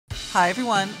Hi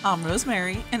everyone, I'm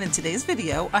Rosemary, and in today's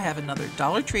video I have another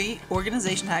Dollar Tree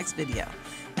Organization Hacks video.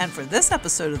 And for this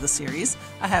episode of the series,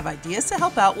 I have ideas to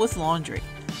help out with laundry.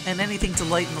 And anything to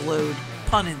lighten the load,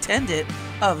 pun intended,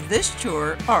 of this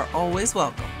chore are always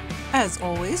welcome. As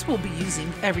always, we'll be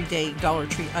using everyday Dollar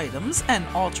Tree items and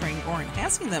altering or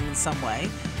enhancing them in some way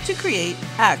to create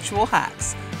actual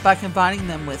hacks by combining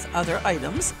them with other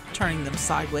items, turning them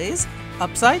sideways,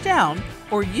 upside down,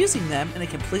 or using them in a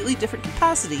completely different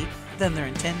capacity than their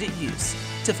intended use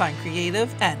to find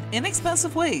creative and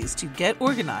inexpensive ways to get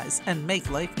organized and make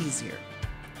life easier.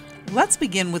 Let's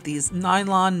begin with these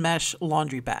nylon mesh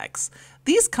laundry bags.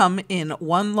 These come in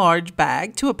one large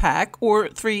bag to a pack or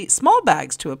 3 small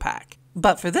bags to a pack.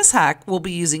 But for this hack, we'll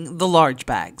be using the large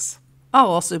bags. I'll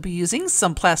also be using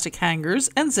some plastic hangers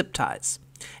and zip ties.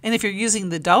 And if you're using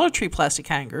the Dollar Tree plastic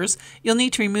hangers, you'll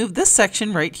need to remove this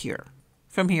section right here.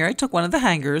 From here, I took one of the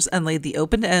hangers and laid the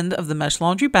open end of the mesh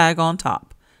laundry bag on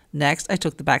top. Next, I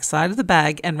took the back side of the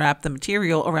bag and wrapped the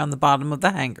material around the bottom of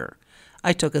the hanger.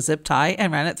 I took a zip tie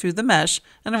and ran it through the mesh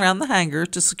and around the hanger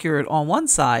to secure it on one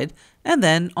side and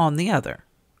then on the other.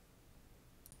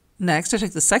 Next, I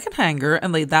took the second hanger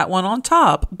and laid that one on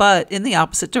top, but in the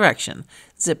opposite direction,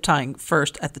 zip tying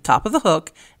first at the top of the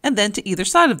hook and then to either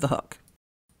side of the hook.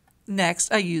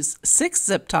 Next, I used 6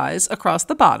 zip ties across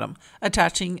the bottom,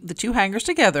 attaching the 2 hangers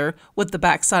together with the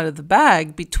back side of the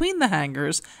bag between the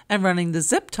hangers and running the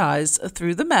zip ties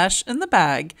through the mesh in the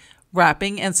bag,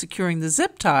 wrapping and securing the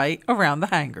zip tie around the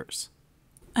hangers.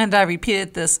 And I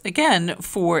repeated this again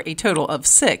for a total of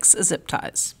 6 zip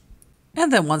ties.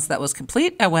 And then once that was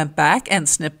complete, I went back and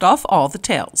snipped off all the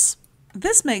tails.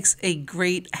 This makes a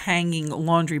great hanging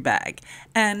laundry bag,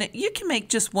 and you can make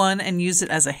just one and use it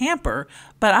as a hamper,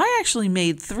 but I actually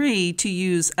made 3 to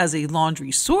use as a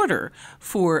laundry sorter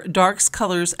for darks,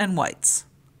 colors, and whites.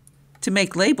 To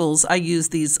make labels, I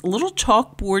used these little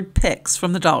chalkboard picks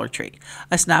from the Dollar Tree.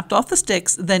 I snapped off the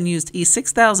sticks, then used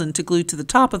E6000 to glue to the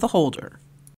top of the holder.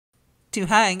 To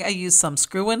hang, I used some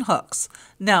screw-in hooks.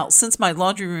 Now, since my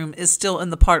laundry room is still in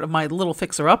the part of my little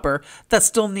fixer-upper that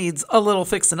still needs a little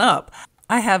fixing up,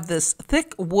 I have this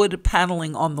thick wood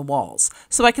paneling on the walls,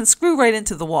 so I can screw right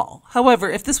into the wall. However,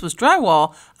 if this was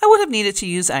drywall, I would have needed to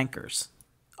use anchors.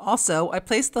 Also, I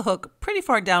placed the hook pretty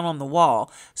far down on the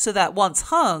wall so that once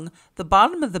hung, the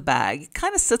bottom of the bag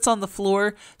kind of sits on the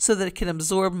floor so that it can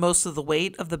absorb most of the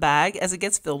weight of the bag as it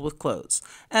gets filled with clothes.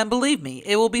 And believe me,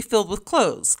 it will be filled with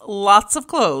clothes, lots of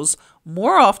clothes,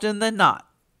 more often than not.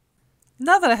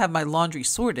 Now that I have my laundry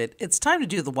sorted, it's time to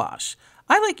do the wash.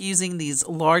 I like using these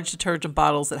large detergent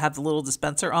bottles that have the little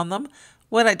dispenser on them.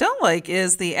 What I don't like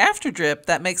is the after drip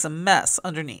that makes a mess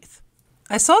underneath.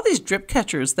 I saw these drip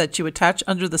catchers that you attach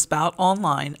under the spout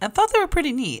online and thought they were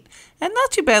pretty neat and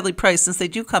not too badly priced since they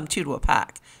do come 2 to a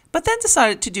pack, but then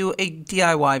decided to do a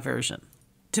DIY version.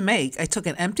 To make, I took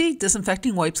an empty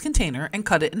disinfecting wipes container and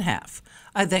cut it in half.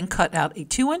 I then cut out a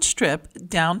 2-inch strip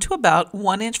down to about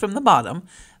 1 inch from the bottom,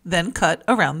 then cut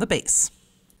around the base.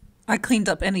 I cleaned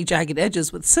up any jagged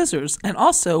edges with scissors and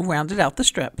also rounded out the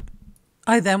strip.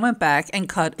 I then went back and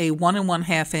cut a 1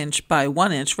 1/2 inch by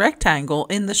 1 inch rectangle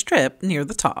in the strip near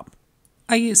the top.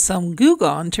 I used some Goo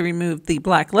Gone to remove the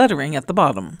black lettering at the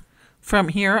bottom. From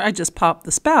here, I just popped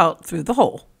the spout through the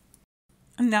hole.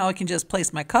 And now I can just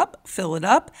place my cup, fill it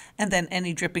up, and then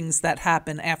any drippings that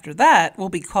happen after that will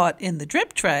be caught in the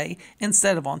drip tray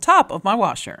instead of on top of my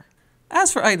washer.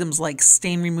 As for items like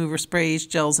stain remover sprays,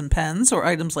 gels, and pens, or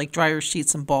items like dryer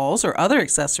sheets and balls or other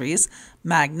accessories,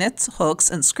 magnets, hooks,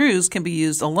 and screws can be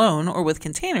used alone or with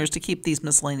containers to keep these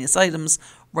miscellaneous items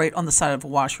right on the side of a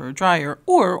washer or dryer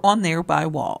or on nearby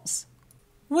walls.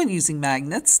 When using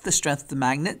magnets, the strength of the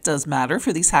magnet does matter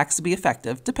for these hacks to be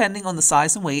effective, depending on the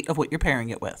size and weight of what you're pairing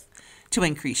it with. To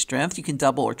increase strength, you can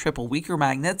double or triple weaker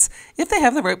magnets if they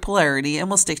have the right polarity and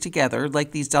will stick together,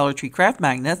 like these Dollar Tree craft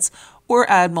magnets, or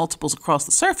add multiples across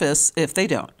the surface if they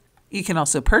don't. You can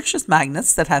also purchase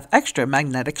magnets that have extra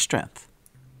magnetic strength.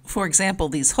 For example,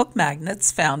 these hook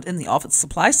magnets found in the office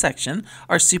supply section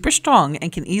are super strong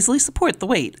and can easily support the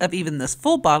weight of even this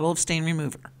full bottle of stain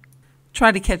remover.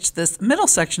 Try to catch this middle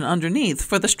section underneath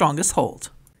for the strongest hold.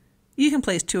 You can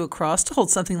place 2 across to hold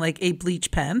something like a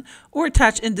bleach pen, or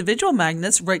attach individual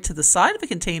magnets right to the side of a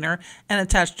container and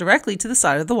attach directly to the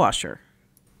side of the washer.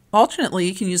 Alternately,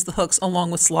 you can use the hooks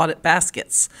along with slotted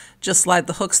baskets. Just slide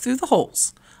the hooks through the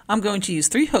holes. I'm going to use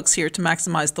 3 hooks here to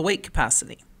maximize the weight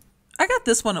capacity. I got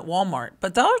this one at Walmart,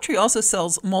 but Dollar Tree also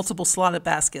sells multiple slotted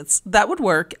baskets that would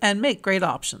work and make great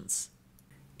options.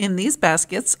 In these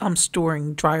baskets, I'm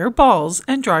storing dryer balls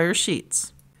and dryer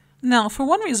sheets. Now, for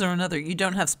one reason or another, you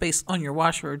don't have space on your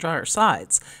washer or dryer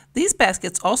sides. These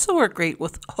baskets also work great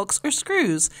with hooks or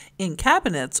screws in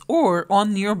cabinets or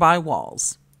on nearby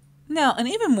walls. Now, an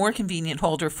even more convenient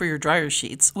holder for your dryer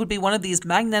sheets would be one of these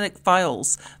magnetic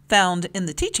files found in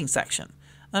the teaching section.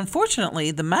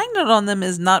 Unfortunately, the magnet on them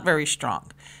is not very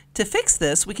strong. To fix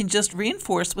this, we can just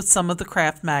reinforce with some of the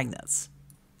craft magnets.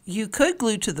 You could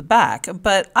glue to the back,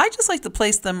 but I just like to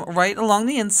place them right along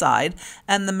the inside,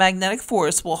 and the magnetic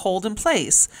force will hold in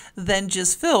place, then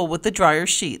just fill with the dryer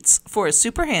sheets for a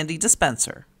super handy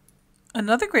dispenser.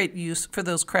 Another great use for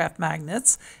those craft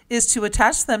magnets is to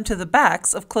attach them to the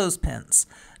backs of clothespins.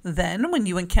 Then, when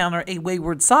you encounter a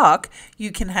wayward sock,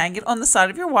 you can hang it on the side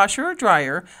of your washer or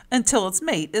dryer until its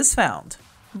mate is found.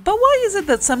 But why is it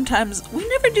that sometimes we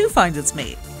never do find its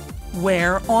mate?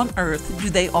 Where on earth do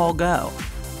they all go?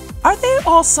 Are they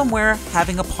all somewhere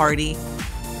having a party?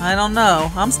 I don't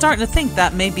know. I'm starting to think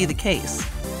that may be the case.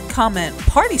 Comment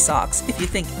party socks if you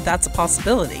think that's a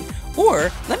possibility,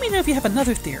 or let me know if you have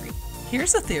another theory.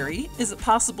 Here's a theory. Is it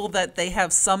possible that they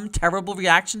have some terrible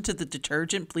reaction to the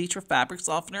detergent, bleach, or fabric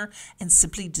softener and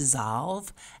simply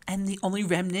dissolve, and the only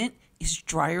remnant is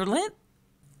dryer lint?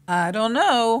 I don't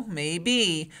know,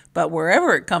 maybe, but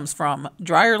wherever it comes from,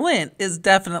 dryer lint is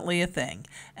definitely a thing.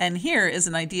 And here is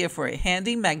an idea for a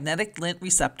handy magnetic lint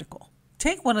receptacle.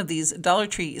 Take one of these Dollar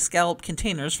Tree scallop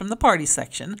containers from the party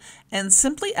section and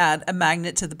simply add a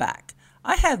magnet to the back.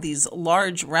 I had these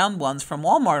large round ones from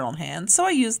Walmart on hand, so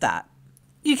I used that.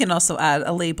 You can also add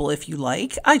a label if you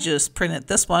like. I just printed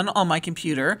this one on my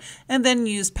computer and then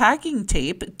used packing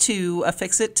tape to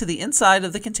affix it to the inside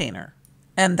of the container.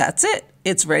 And that's it.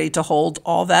 It's ready to hold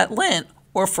all that lint,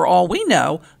 or for all we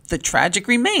know, the tragic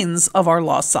remains of our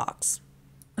lost socks.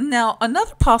 Now,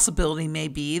 another possibility may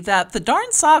be that the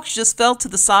darn socks just fell to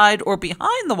the side or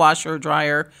behind the washer or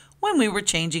dryer when we were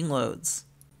changing loads.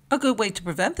 A good way to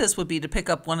prevent this would be to pick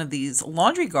up one of these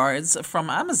laundry guards from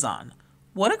Amazon.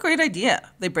 What a great idea!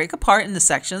 They break apart into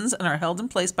sections and are held in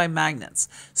place by magnets,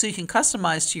 so you can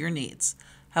customize to your needs.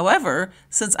 However,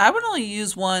 since I would only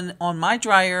use one on my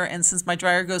dryer, and since my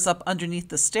dryer goes up underneath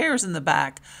the stairs in the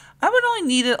back, I would only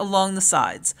need it along the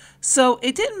sides, so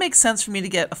it didn't make sense for me to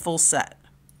get a full set.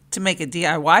 To make a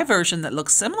DIY version that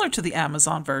looks similar to the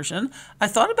Amazon version, I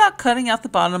thought about cutting out the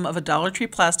bottom of a Dollar Tree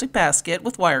plastic basket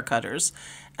with wire cutters,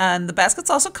 and the baskets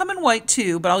also come in white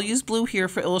too, but I'll use blue here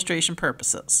for illustration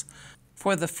purposes.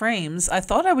 For the frames, I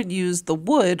thought I would use the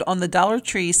wood on the Dollar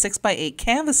Tree 6x8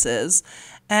 canvases,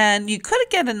 and you could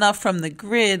get enough from the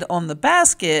grid on the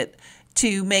basket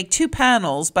to make 2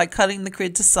 panels by cutting the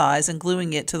grid to size and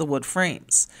gluing it to the wood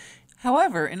frames.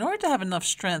 However, in order to have enough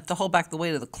strength to hold back the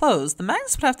weight of the clothes, the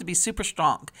magnets would have to be super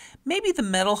strong. Maybe the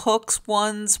metal hooks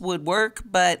ones would work,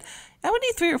 but I would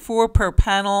need 3 or 4 per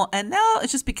panel, and now it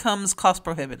just becomes cost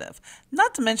prohibitive,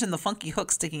 not to mention the funky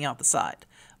hooks sticking out the side.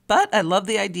 But I love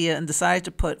the idea and decided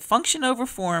to put function over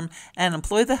form and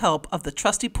employ the help of the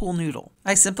trusty pool noodle.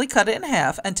 I simply cut it in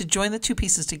half, and to join the 2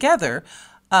 pieces together,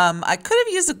 I could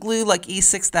have used a glue like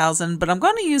E6000, but I'm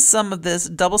going to use some of this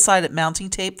double-sided mounting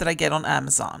tape that I get on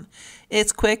Amazon.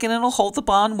 It's quick and it'll hold the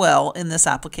bond well in this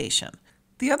application.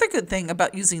 The other good thing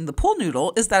about using the pool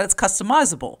noodle is that it's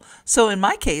customizable. So in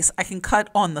my case, I can cut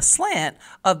on the slant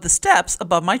of the steps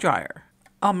above my dryer.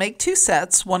 I'll make 2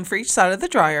 sets, one for each side of the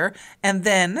dryer, and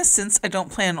then, since I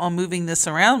don't plan on moving this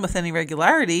around with any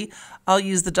regularity, I'll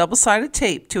use the double-sided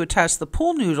tape to attach the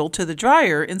pool noodle to the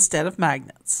dryer instead of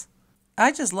magnets.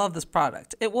 I just love this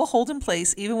product. It will hold in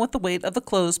place even with the weight of the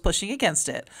clothes pushing against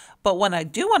it, but when I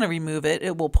do want to remove it,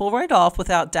 it will pull right off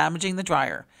without damaging the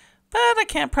dryer. But I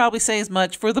can't probably say as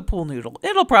much for the pool noodle.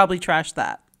 It'll probably trash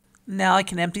that. Now I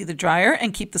can empty the dryer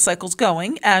and keep the cycles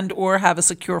going and or have a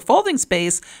secure folding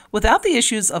space without the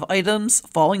issues of items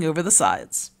falling over the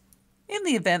sides. In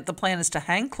the event the plan is to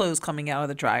hang clothes coming out of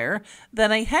the dryer,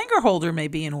 then a hanger holder may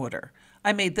be in order.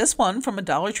 I made this one from a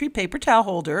Dollar Tree paper towel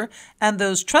holder and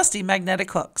those trusty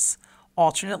magnetic hooks.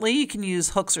 Alternately, you can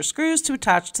use hooks or screws to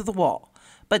attach to the wall.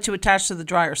 But to attach to the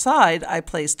dryer side, I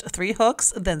placed 3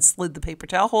 hooks, then slid the paper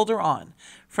towel holder on.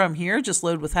 From here, just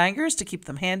load with hangers to keep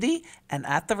them handy and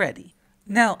at the ready.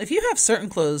 Now, if you have certain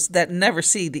clothes that never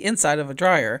see the inside of a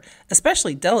dryer,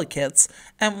 especially delicates,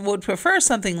 and would prefer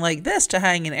something like this to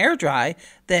hang and air dry,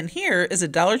 then here is a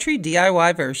Dollar Tree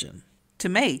DIY version. To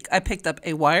make, I picked up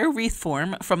a wire wreath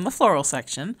form from the floral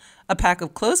section, a pack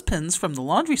of clothespins from the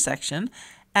laundry section,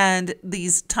 and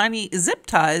these tiny zip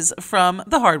ties from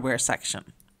the hardware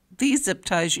section. These zip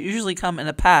ties usually come in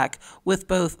a pack with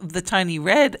both the tiny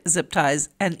red zip ties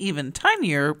and even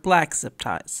tinier black zip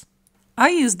ties. I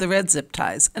used the red zip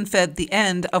ties and fed the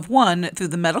end of one through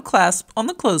the metal clasp on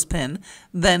the clothespin,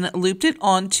 then looped it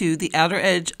onto the outer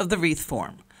edge of the wreath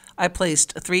form. I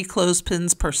placed 3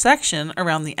 clothespins per section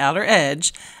around the outer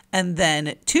edge and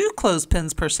then 2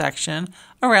 clothespins per section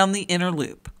around the inner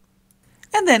loop.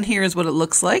 And then here's what it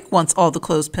looks like once all the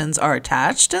clothespins are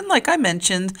attached. And like I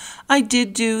mentioned, I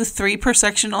did do 3 per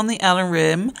section on the outer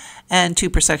rim and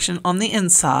 2 per section on the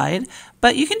inside,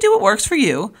 but you can do what works for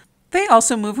you. They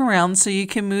also move around so you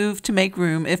can move to make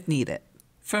room if needed.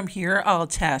 From here, I'll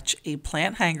attach a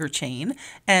plant hanger chain,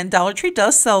 and Dollar Tree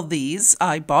does sell these.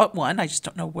 I bought one, I just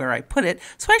don't know where I put it.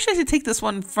 So I actually had to take this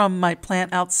one from my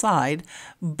plant outside.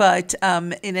 But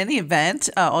in any event,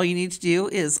 all you need to do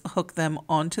is hook them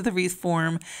onto the wreath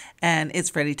form, and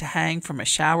it's ready to hang from a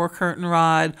shower curtain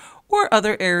rod or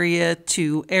other area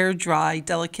to air dry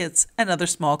delicates and other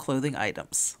small clothing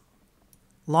items.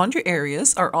 Laundry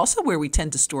areas are also where we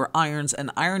tend to store irons and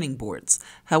ironing boards.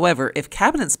 However, if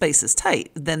cabinet space is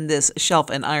tight, then this shelf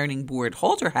and ironing board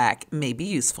holder hack may be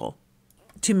useful.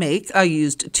 To make, I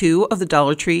used 2 of the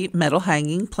Dollar Tree metal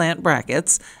hanging plant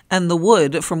brackets and the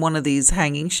wood from one of these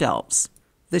hanging shelves.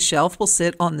 The shelf will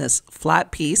sit on this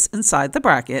flat piece inside the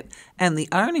bracket, and the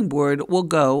ironing board will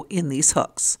go in these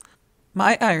hooks.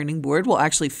 My ironing board will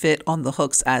actually fit on the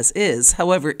hooks as is.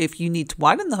 However, if you need to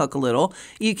widen the hook a little,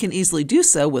 you can easily do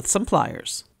so with some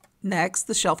pliers. Next,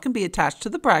 the shelf can be attached to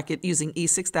the bracket using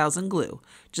E6000 glue.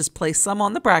 Just place some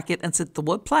on the bracket and sit the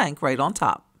wood plank right on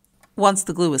top. Once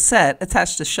the glue is set,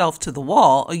 attach the shelf to the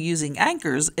wall using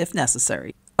anchors if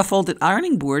necessary. A folded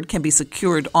ironing board can be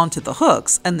secured onto the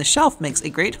hooks, and the shelf makes a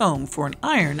great home for an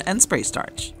iron and spray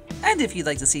starch. And if you'd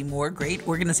like to see more great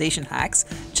organization hacks,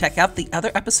 check out the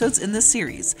other episodes in this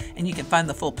series, and you can find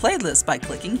the full playlist by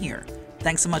clicking here.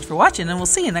 Thanks so much for watching, and we'll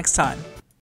see you next time.